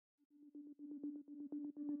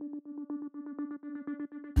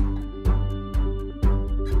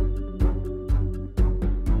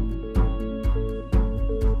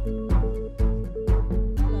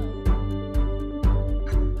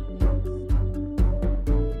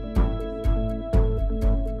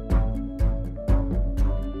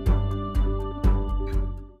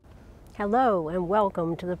Hello and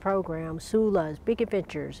welcome to the program Sula's Big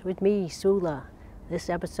Adventures with me, Sula.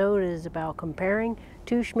 This episode is about comparing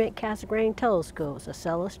two Schmidt-Cassegrain telescopes, a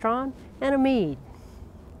Celestron and a Meade.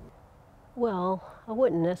 Well, I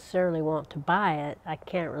wouldn't necessarily want to buy it. I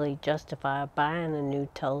can't really justify buying a new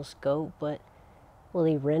telescope, but will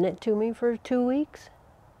he rent it to me for 2 weeks?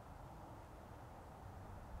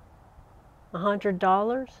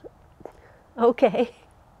 $100? Okay.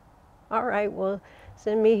 All right, well,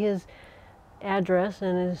 send me his address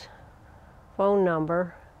and his phone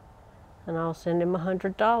number and I'll send him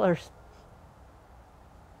 $100.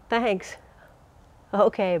 Thanks.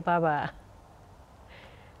 Okay, bye-bye.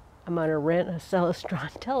 I'm gonna rent a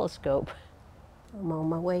Celestron telescope. I'm on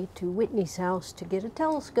my way to Whitney's house to get a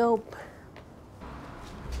telescope.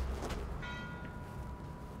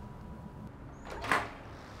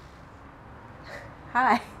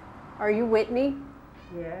 Hi, are you Whitney?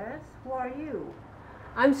 Yes, who are you?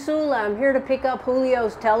 I'm Sula. I'm here to pick up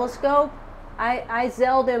Julio's telescope. I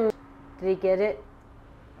zelled him. Did he get it?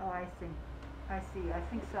 Oh, I see. I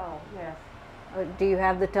think so, yes. Do you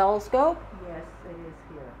have the telescope? Yes, it is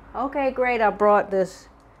here. Okay, great. I brought this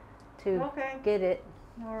to get it.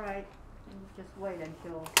 All right. Just wait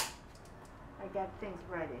until I get things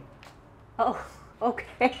ready. Oh,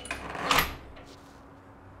 okay.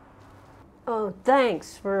 Oh,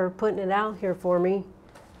 thanks for putting it out here for me.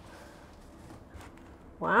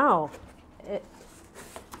 Wow, it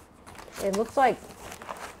looks like,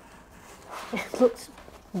 it looks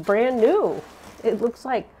brand new. It looks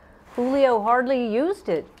like Julio hardly used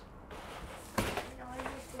it. He only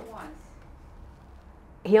used it once.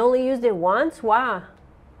 He only used it once? Why?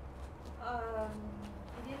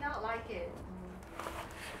 He did not like it.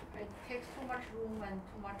 It takes too much room and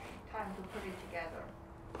too much time to put it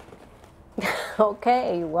together.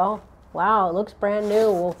 Okay, well, wow, it looks brand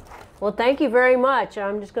new. Well, thank you very much.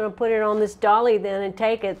 I'm just going to put it on this dolly then and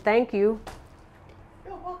take it. Thank you.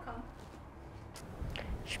 You're welcome.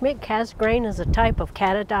 Schmidt-Cassegrain is a type of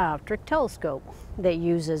catadioptric telescope that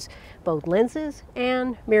uses both lenses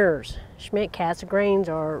and mirrors. Schmidt-Cassegrains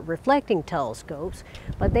are reflecting telescopes,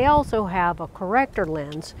 but they also have a corrector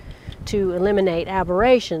lens to eliminate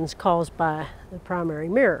aberrations caused by the primary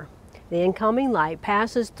mirror. The incoming light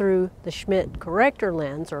passes through the Schmidt corrector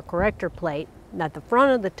lens or corrector plate at the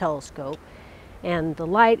front of the telescope, and the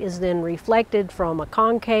light is then reflected from a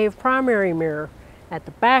concave primary mirror at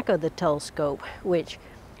the back of the telescope, which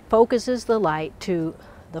focuses the light to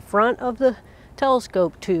the front of the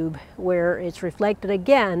telescope tube, where it's reflected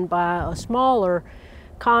again by a smaller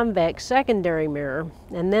convex secondary mirror,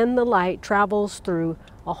 and then the light travels through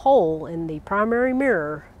a hole in the primary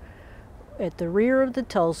mirror at the rear of the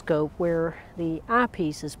telescope where the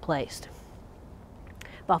eyepiece is placed.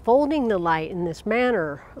 By folding the light in this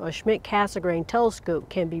manner, a Schmidt-Cassegrain telescope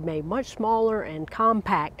can be made much smaller and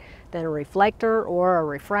compact than a reflector or a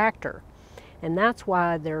refractor, and that's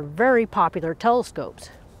why they're very popular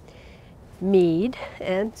telescopes. Meade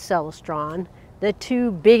and Celestron, the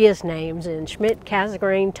two biggest names in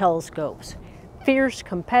Schmidt-Cassegrain telescopes, fierce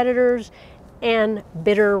competitors and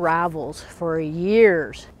bitter rivals for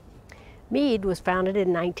years. Meade was founded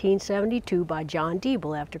in 1972 by John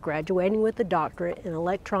Diebel after graduating with a doctorate in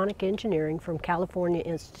electronic engineering from California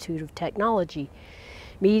Institute of Technology.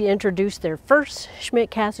 Meade introduced their first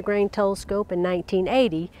Schmidt-Cassegrain telescope in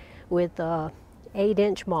 1980 with an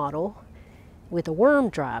 8-inch model with a worm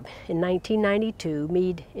drive. In 1992,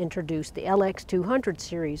 Meade introduced the LX200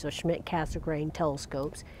 series of Schmidt-Cassegrain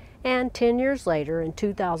telescopes, and 10 years later, in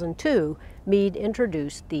 2002, Meade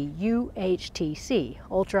introduced the UHTC,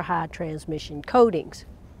 ultra-high transmission coatings.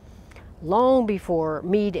 Long before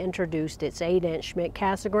Meade introduced its 8-inch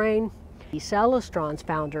Schmidt-Cassegrain, the Celestron's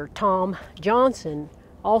founder, Tom Johnson,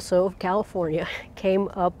 also of California, came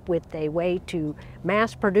up with a way to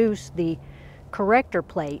mass produce the corrector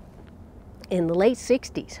plate in the late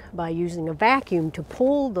 60s by using a vacuum to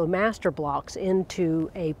pull the master blocks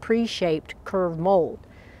into a pre-shaped curved mold.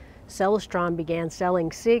 Celestron began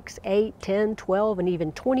selling 6, 8, 10, 12, and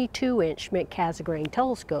even 22-inch Schmidt-Cassegrain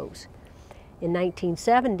telescopes. In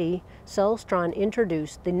 1970, Celestron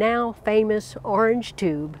introduced the now famous orange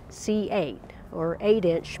tube C8, or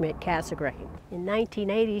 8-inch Schmidt-Cassegrain. In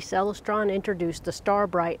 1980, Celestron introduced the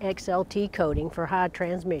Starbright XLT coating for high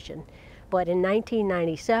transmission. But in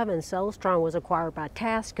 1997, Celestron was acquired by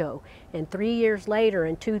Tasco, and 3 years later,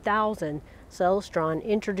 in 2000, Celestron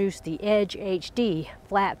introduced the Edge HD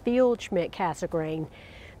flat field Schmidt-Cassegrain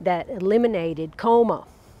that eliminated coma.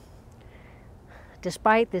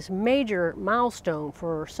 Despite this major milestone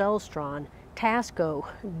for Celestron, Tasco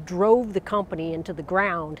drove the company into the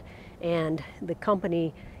ground, and the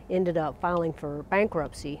company ended up filing for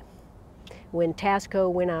bankruptcy when Tasco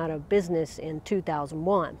went out of business in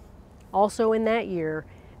 2001. Also in that year,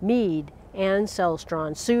 Meade and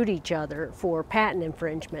Celestron sued each other for patent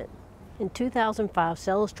infringement. In 2005,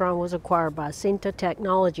 Celestron was acquired by Cinta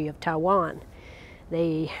Technology of Taiwan.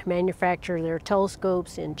 They manufacture their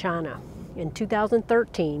telescopes in China. In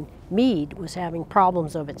 2013, Meade was having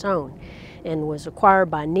problems of its own and was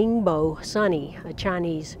acquired by Ningbo Sunny, a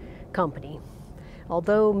Chinese company.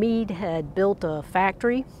 Although Meade had built a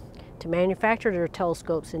factory to manufacture their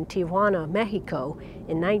telescopes in Tijuana, Mexico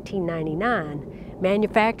in 1999,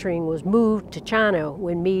 manufacturing was moved to China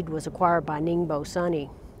when Meade was acquired by Ningbo Sunny.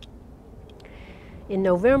 In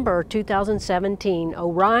November 2017,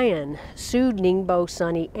 Orion sued Ningbo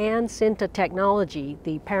Sunny and Cinta Technology,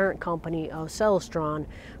 the parent company of Celestron,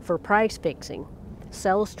 for price fixing.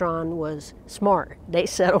 Celestron was smart. They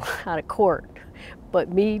settled out of court.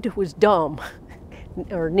 But Meade was dumb,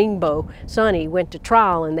 or Ningbo Sunny went to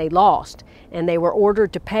trial and they lost. And they were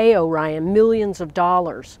ordered to pay Orion millions of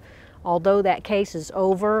dollars. Although that case is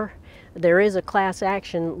over, there is a class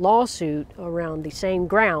action lawsuit around the same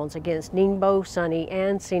grounds against Ningbo Sunny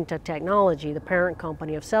and Cinta Technology, the parent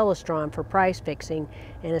company of Celestron, for price fixing,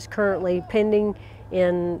 and is currently pending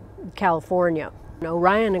in California.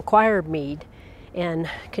 Orion acquired Meade and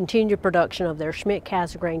continued production of their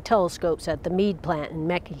Schmidt-Cassegrain telescopes at the Meade plant in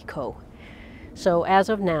Mexico. So as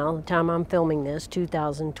of now, the time I'm filming this,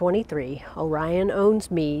 2023, Orion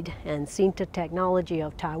owns Meade and Cinta Technology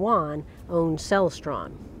of Taiwan owns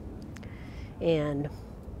Celestron and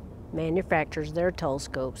manufactures their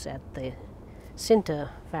telescopes at the Cinta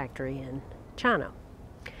factory in China.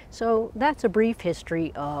 So that's a brief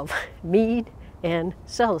history of Meade and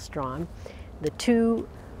Celestron, the two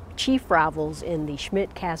chief rivals in the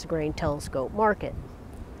Schmidt-Cassegrain telescope market.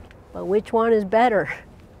 But which one is better?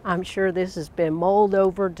 I'm sure this has been mulled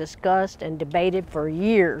over, discussed, and debated for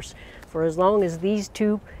years, for as long as these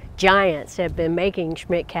two giants have been making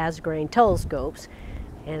Schmidt-Cassegrain telescopes.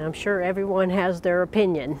 And I'm sure everyone has their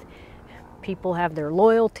opinion. People have their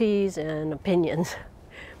loyalties and opinions.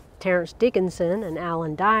 Terence Dickinson and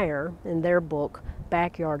Alan Dyer, in their book,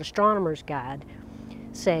 Backyard Astronomer's Guide,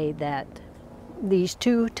 say that these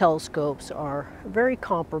two telescopes are very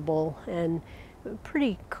comparable and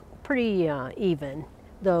pretty even,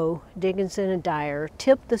 though Dickinson and Dyer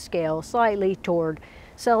tipped the scale slightly toward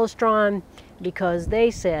Celestron because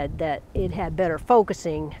they said that it had better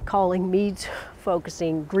focusing, calling Meade's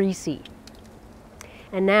focusing greasy.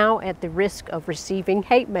 And now, at the risk of receiving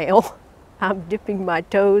hate mail, I'm dipping my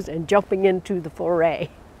toes and jumping into the foray.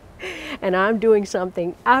 And I'm doing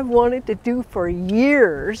something I've wanted to do for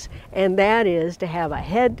years, and that is to have a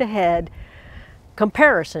head-to-head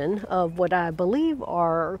comparison of what I believe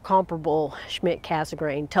are comparable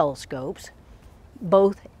Schmidt-Cassegrain telescopes,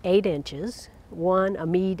 both 8 inches, one a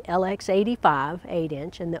Meade LX85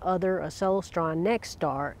 8-inch and the other a Celestron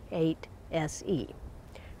NexStar 8 SE.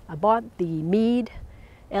 I bought the Meade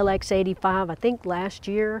LX85 I think last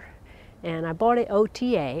year, and I bought it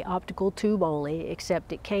OTA, optical tube only,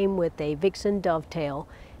 except it came with a Vixen dovetail,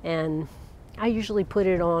 and I usually put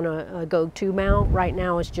it on a go-to mount. Right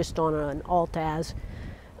now it's just on an Altaz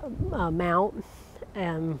mount,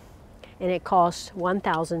 and it costs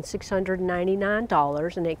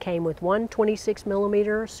 $1,699, and it came with one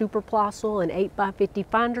 26mm super Plössl, an 8x50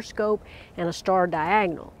 finder scope, and a star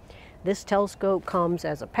diagonal. This telescope comes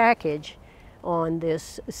as a package on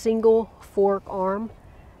this single fork arm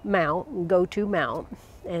mount, go-to mount,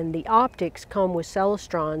 and the optics come with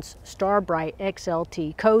Celestron's Starbright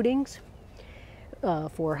XLT coatings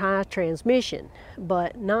for high transmission,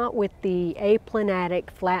 but not with the aplanatic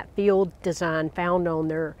flat field design found on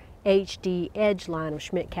their HD Edge line of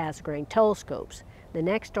Schmidt-Cassegrain telescopes. The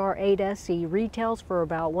NexStar 8 SE retails for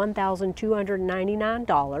about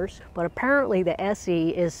 $1,299, but apparently the SE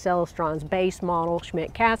is Celestron's base model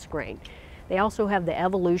Schmidt-Cassegrain. They also have the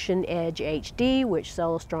Evolution Edge HD, which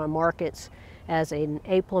Celestron markets as an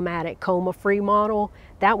aplomatic coma-free model.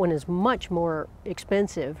 That one is much more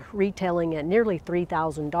expensive, retailing at nearly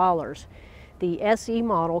 $3,000. The SE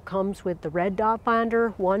model comes with the red dot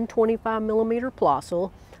finder, one 25mm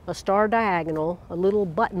Plössl, a star diagonal, a little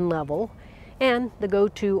button level, and the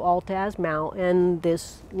go-to Altaz mount and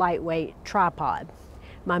this lightweight tripod.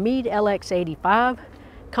 My Meade LX85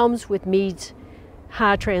 comes with Meade's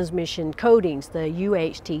high transmission coatings, the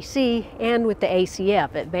UHTC, and with the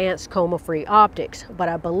ACF, Advanced Coma-Free Optics. But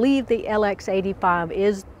I believe the LX85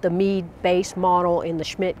 is the Meade base model in the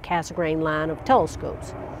Schmidt-Cassegrain line of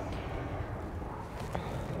telescopes.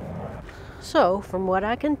 So, from what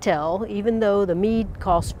I can tell, even though the Meade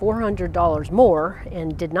cost $400 more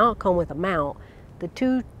and did not come with a mount, the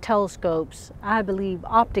two telescopes, I believe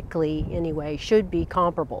optically anyway, should be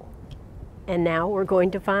comparable. And now we're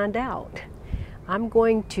going to find out. I'm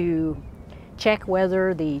going to check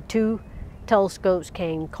whether the two telescopes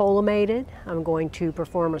came collimated. I'm going to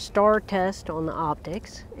perform a star test on the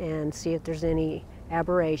optics and see if there's any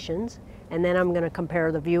aberrations. And then I'm going to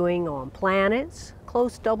compare the viewing on planets,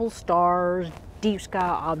 close double stars, deep sky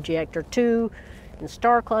object or two, and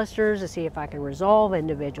star clusters to see if I can resolve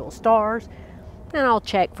individual stars. And I'll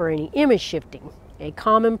check for any image shifting, a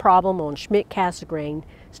common problem on Schmidt-Cassegrain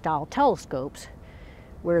style telescopes,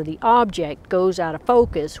 where the object goes out of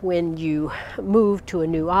focus when you move to a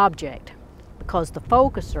new object, because the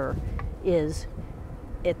focuser is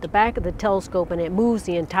at the back of the telescope and it moves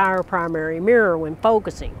the entire primary mirror when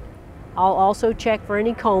focusing. I'll also check for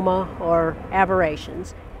any coma or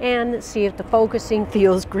aberrations and see if the focusing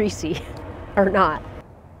feels greasy or not.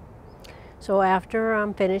 So after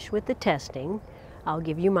I'm finished with the testing, I'll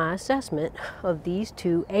give you my assessment of these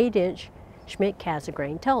two 8-inch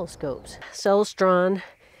Schmidt-Cassegrain telescopes. Celestron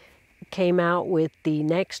came out with the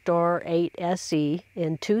NexStar 8 SE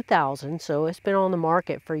in 2000, so it's been on the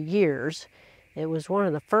market for years. It was one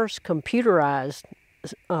of the first computerized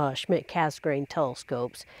Schmidt-Cassegrain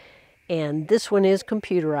telescopes, and this one is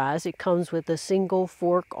computerized. It comes with a single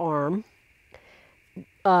fork arm,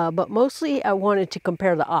 but mostly I wanted to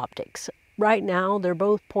compare the optics. Right now they're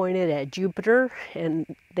both pointed at Jupiter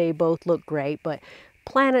and they both look great, but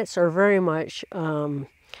planets are very much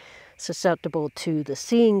susceptible to the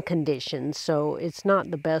seeing conditions, so it's not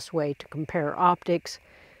the best way to compare optics.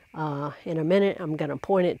 In a minute I'm going to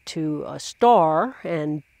point it to a star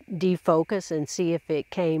and defocus and see if it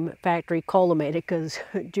came factory collimated, because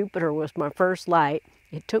Jupiter was my first light.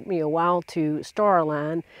 It took me a while to star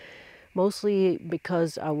align, mostly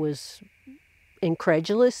because I was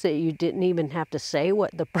incredulous that you didn't even have to say what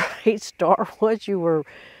the bright star was you were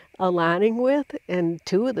aligning with, and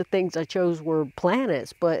two of the things I chose were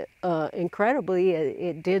planets, but incredibly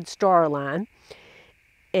it did star align.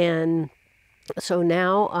 And so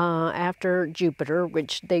now after Jupiter,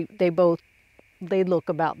 which they look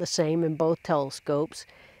about the same in both telescopes,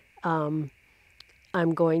 I'm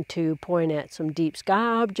going to point at some deep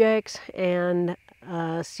sky objects and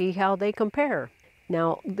see how they compare.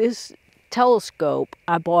 Now this telescope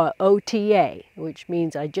I bought OTA, which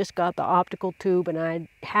means I just got the optical tube and I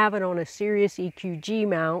have it on a Sirius EQG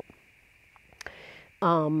mount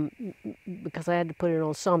because I had to put it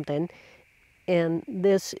on something, and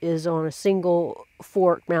this is on a single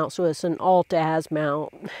fork mount, so it's an alt-az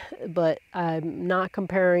mount, but I'm not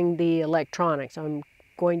comparing the electronics. I'm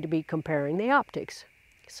going to be comparing the optics.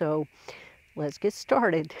 So let's get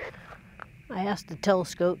started. I asked the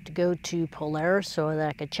telescope to go to Polaris so that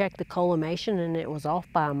I could check the collimation, and it was off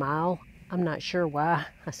by a mile. I'm not sure why.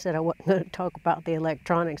 I said I wasn't going to talk about the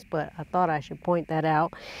electronics, but I thought I should point that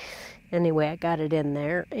out. Anyway, I got it in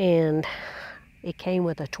there, and it came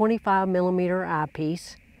with a 25mm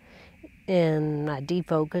eyepiece, and I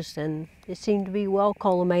defocused, and it seemed to be well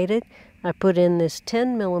collimated. I put in this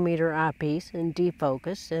 10mm eyepiece and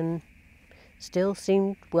defocused, and still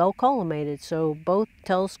seemed well collimated. So both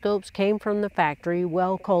telescopes came from the factory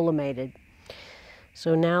well collimated.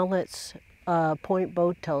 So now let's point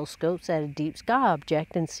both telescopes at a deep sky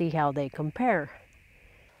object and see how they compare.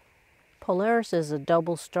 Polaris is a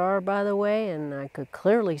double star, by the way, and I could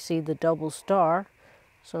clearly see the double star,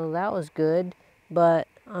 so that was good. But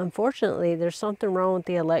unfortunately there's something wrong with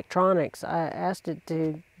the electronics. I asked it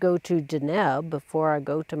to go to Deneb before I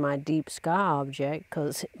go to my deep sky object,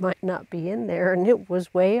 because it might not be in there, and it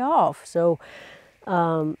was way off. So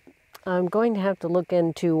I'm going to have to look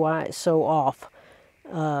into why it's so off.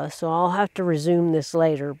 So I'll have to resume this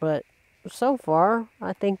later, but so far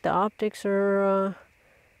I think the optics are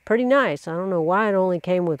pretty nice. I don't know why it only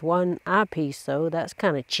came with one eyepiece though. That's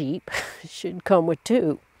kind of cheap. It should come with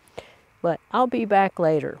two. But I'll be back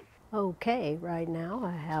later. Okay, right now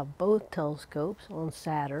I have both telescopes on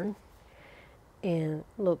Saturn, and it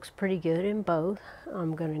looks pretty good in both.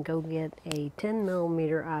 I'm going to go get a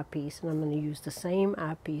 10mm eyepiece, and I'm going to use the same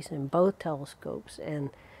eyepiece in both telescopes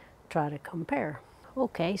and try to compare.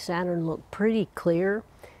 Okay, Saturn looked pretty clear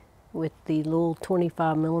with the little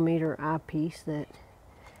 25mm eyepiece that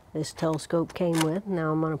this telescope came with.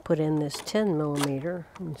 Now I'm going to put in this 10mm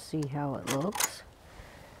and see how it looks.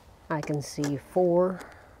 I can see 4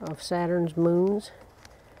 of Saturn's moons.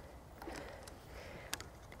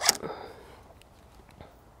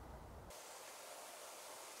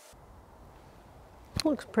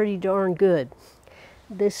 Looks pretty darn good.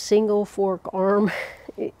 This single fork arm,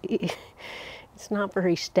 it's not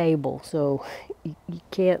very stable, so you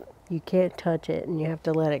can't touch it, and you have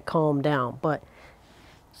to let it calm down. But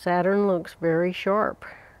Saturn looks very sharp.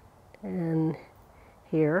 And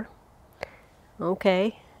here,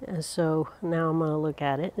 okay, and so now I'm going to look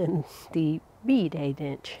at it in the Meade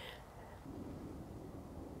 8-inch.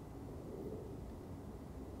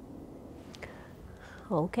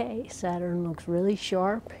 Okay, Saturn looks really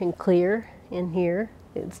sharp and clear in here.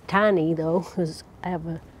 It's tiny though, because I have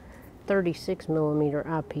a 36mm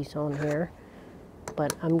eyepiece on here,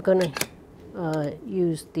 but I'm gonna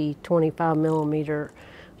use the 25mm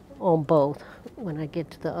on both when I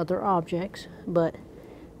get to the other objects. But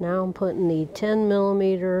now I'm putting the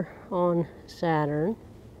 10mm on Saturn.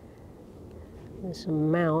 This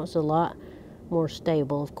mount's a lot more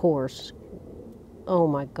stable, of course. Oh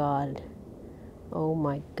my God. Oh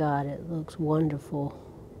my God, it looks wonderful.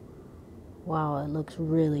 Wow, it looks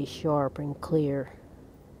really sharp and clear.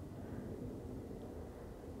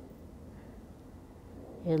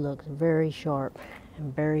 It looks very sharp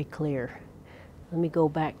and very clear. Let me go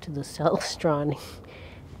back to the Celestron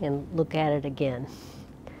and look at it again.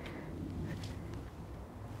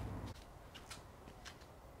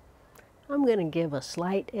 I'm going to give a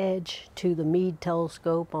slight edge to the Meade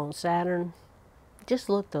telescope on Saturn. It just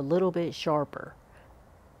looked a little bit sharper.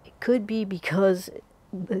 It could be because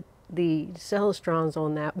the Celestron's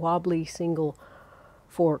on that wobbly single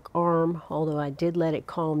fork arm, although I did let it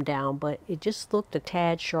calm down, but it just looked a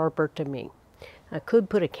tad sharper to me. I could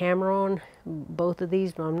put a camera on both of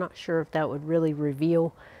these, but I'm not sure if that would really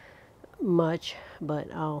reveal much,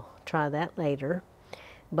 but I'll try that later.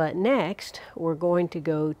 But next, we're going to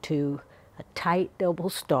go to a tight double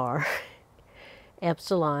star,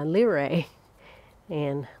 Epsilon Lyrae.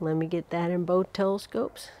 And let me get that in both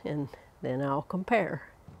telescopes, and then I'll compare.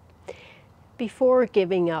 Before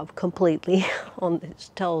giving up completely on this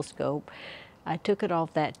telescope, I took it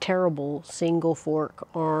off that terrible single fork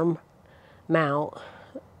arm mount,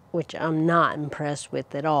 which I'm not impressed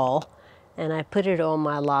with at all, and I put it on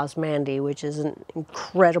my Losmandy, which is an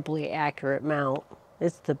incredibly accurate mount.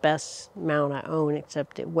 It's the best mount I own,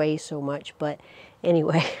 except it weighs so much. But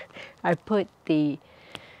anyway, I put the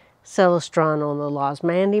Celestron on the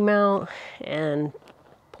Losmandy mount and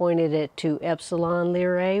pointed it to Epsilon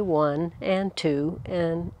Lyrae 1 and 2,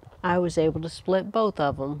 and I was able to split both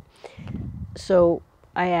of them. So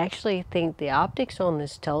I actually think the optics on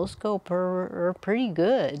this telescope are pretty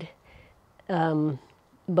good,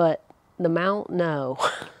 but the mount, no.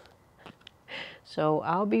 So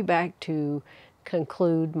I'll be back to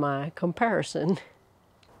conclude my comparison.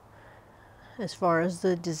 As far as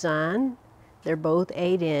the design, they're both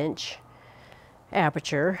 8-inch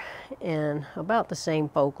aperture and about the same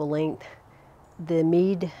focal length. The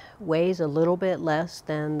Meade weighs a little bit less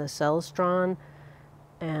than the Celestron,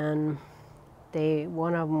 and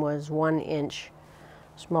one of them was 1 inch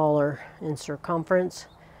smaller in circumference,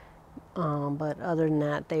 but other than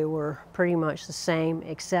that they were pretty much the same,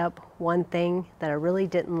 except one thing that I really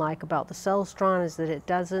didn't like about the Celestron is that it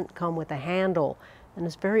doesn't come with a handle, and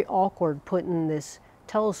it's very awkward putting this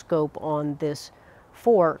telescope on this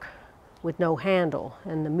fork with no handle,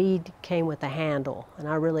 and the Meade came with a handle, and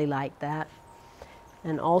I really like that.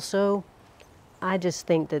 And also, I just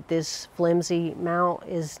think that this flimsy mount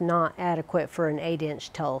is not adequate for an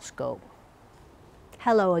 8-inch telescope.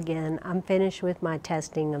 Hello again. I'm finished with my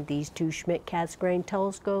testing of these two Schmidt-Cassegrain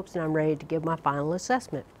telescopes, and I'm ready to give my final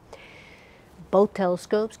assessment. Both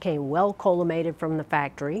telescopes came well collimated from the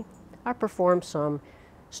factory. I performed some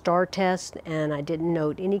star tests, and I didn't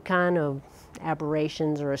note any kind of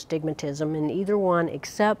aberrations or astigmatism in either one,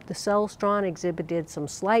 except the Celestron exhibited some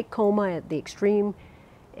slight coma at the extreme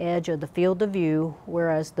edge of the field of view,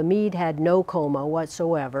 whereas the Meade had no coma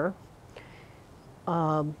whatsoever.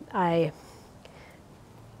 I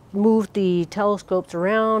moved the telescopes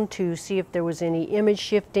around to see if there was any image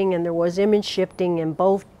shifting, and there was image shifting in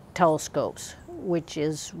both telescopes, which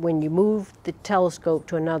is when you move the telescope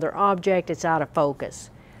to another object, it's out of focus.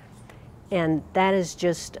 And that is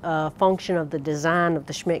just a function of the design of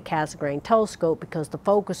the Schmidt-Cassegrain telescope, because the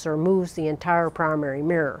focuser moves the entire primary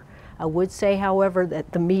mirror. I would say, however,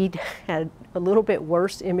 that the Meade had a little bit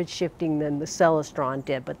worse image shifting than the Celestron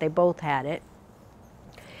did, but they both had it.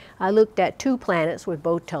 I looked at 2 planets with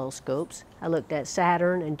both telescopes. I looked at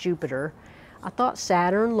Saturn and Jupiter. I thought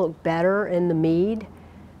Saturn looked better in the Meade.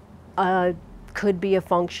 could be a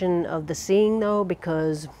function of the seeing though,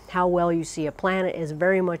 because how well you see a planet is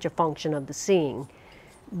very much a function of the seeing.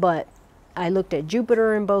 But I looked at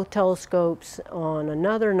Jupiter in both telescopes on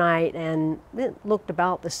another night, and it looked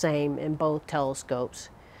about the same in both telescopes.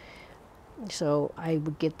 So I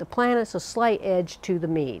would give the planets a slight edge to the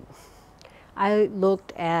Meade. I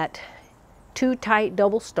looked at two tight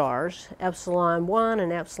double stars, Epsilon 1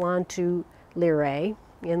 and Epsilon 2 Lyrae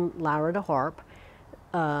in Lyra to Harp.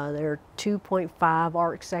 They're 2.5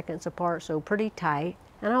 arc seconds apart, so pretty tight.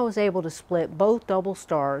 And I was able to split both double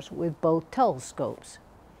stars with both telescopes.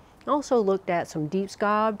 I also looked at some deep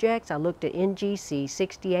sky objects. I looked at NGC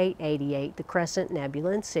 6888, the Crescent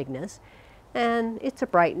Nebula in Cygnus, and it's a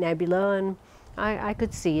bright nebula, and I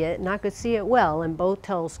could see it, and I could see it well in both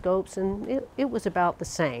telescopes, and it was about the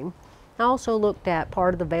same. I also looked at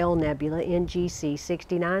part of the Veil Nebula, NGC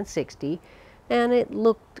 6960, and it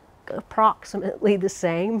looked approximately the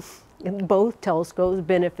same. Both telescopes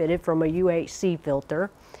benefited from a UHC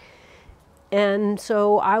filter. And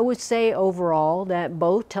so I would say overall that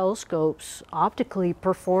both telescopes optically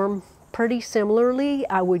perform pretty similarly.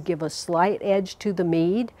 I would give a slight edge to the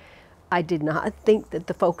Meade. I did not think that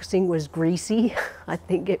the focusing was greasy. I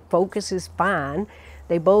think it focuses fine.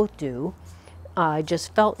 They both do. I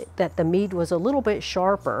just felt that the Meade was a little bit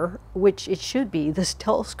sharper, which it should be. This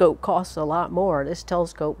telescope costs a lot more. This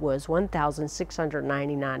telescope was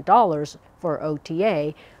 $1,699 for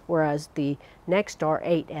OTA, whereas the NexStar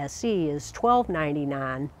 8SE is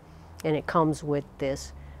 $1,299, and it comes with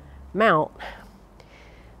this mount.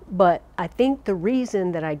 But I think the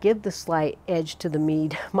reason that I give the slight edge to the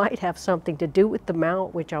Meade might have something to do with the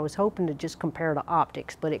mount, which I was hoping to just compare to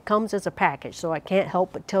optics, but it comes as a package, so I can't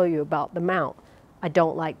help but tell you about the mount. I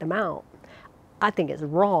don't like the mount. I think it's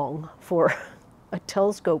wrong for a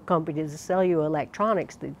telescope company to sell you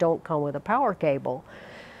electronics that don't come with a power cable.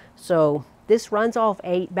 So this runs off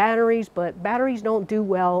 8 batteries, but batteries don't do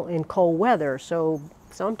well in cold weather, so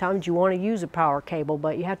sometimes you want to use a power cable,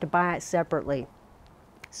 but you have to buy it separately.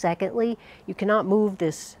 Secondly, you cannot move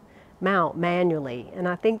this mount manually, and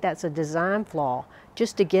I think that's a design flaw.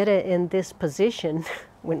 Just to get it in this position,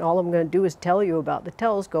 when all I'm going to do is tell you about the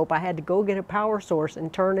telescope, I had to go get a power source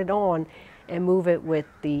and turn it on and move it with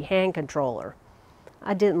the hand controller.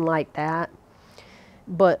 I didn't like that.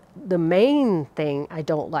 But the main thing I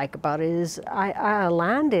don't like about it is I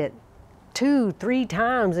aligned it 2-3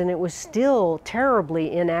 times and it was still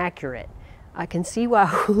terribly inaccurate. I can see why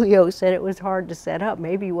Julio said it was hard to set up.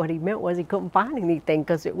 Maybe what he meant was he couldn't find anything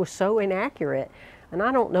because it was so inaccurate. And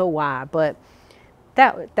I don't know why, but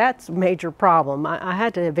that's a major problem. I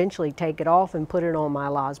had to eventually take it off and put it on my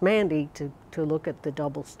Losmandy to look at the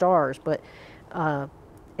double stars, but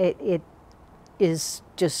it is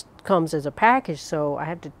just comes as a package, so I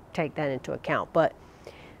have to take that into account. But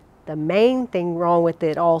the main thing wrong with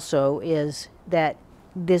it also is that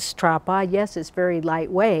this tripod, yes, it's very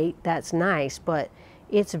lightweight, that's nice, but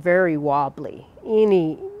it's very wobbly.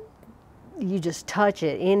 You just touch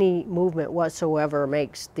it, any movement whatsoever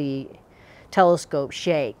makes the telescope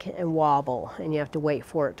shake and wobble, and you have to wait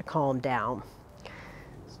for it to calm down.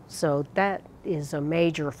 So that is a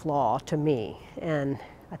major flaw to me, and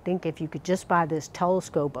I think if you could just buy this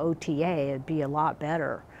telescope OTA, it'd be a lot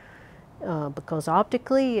better, because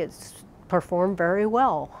optically it's performed very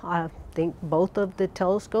well. I think both of the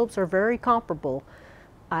telescopes are very comparable.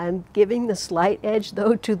 I'm giving the slight edge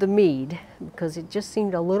though to the Meade because it just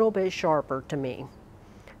seemed a little bit sharper to me.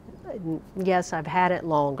 Yes, I've had it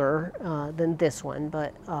longer than this one,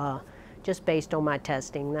 but just based on my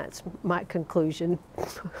testing, that's my conclusion.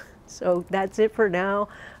 So that's it for now.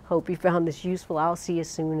 Hope you found this useful. I'll see you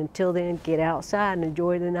soon. Until then, get outside and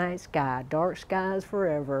enjoy the night sky. Dark skies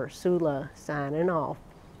forever. Sula signing off.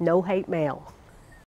 No hate mail.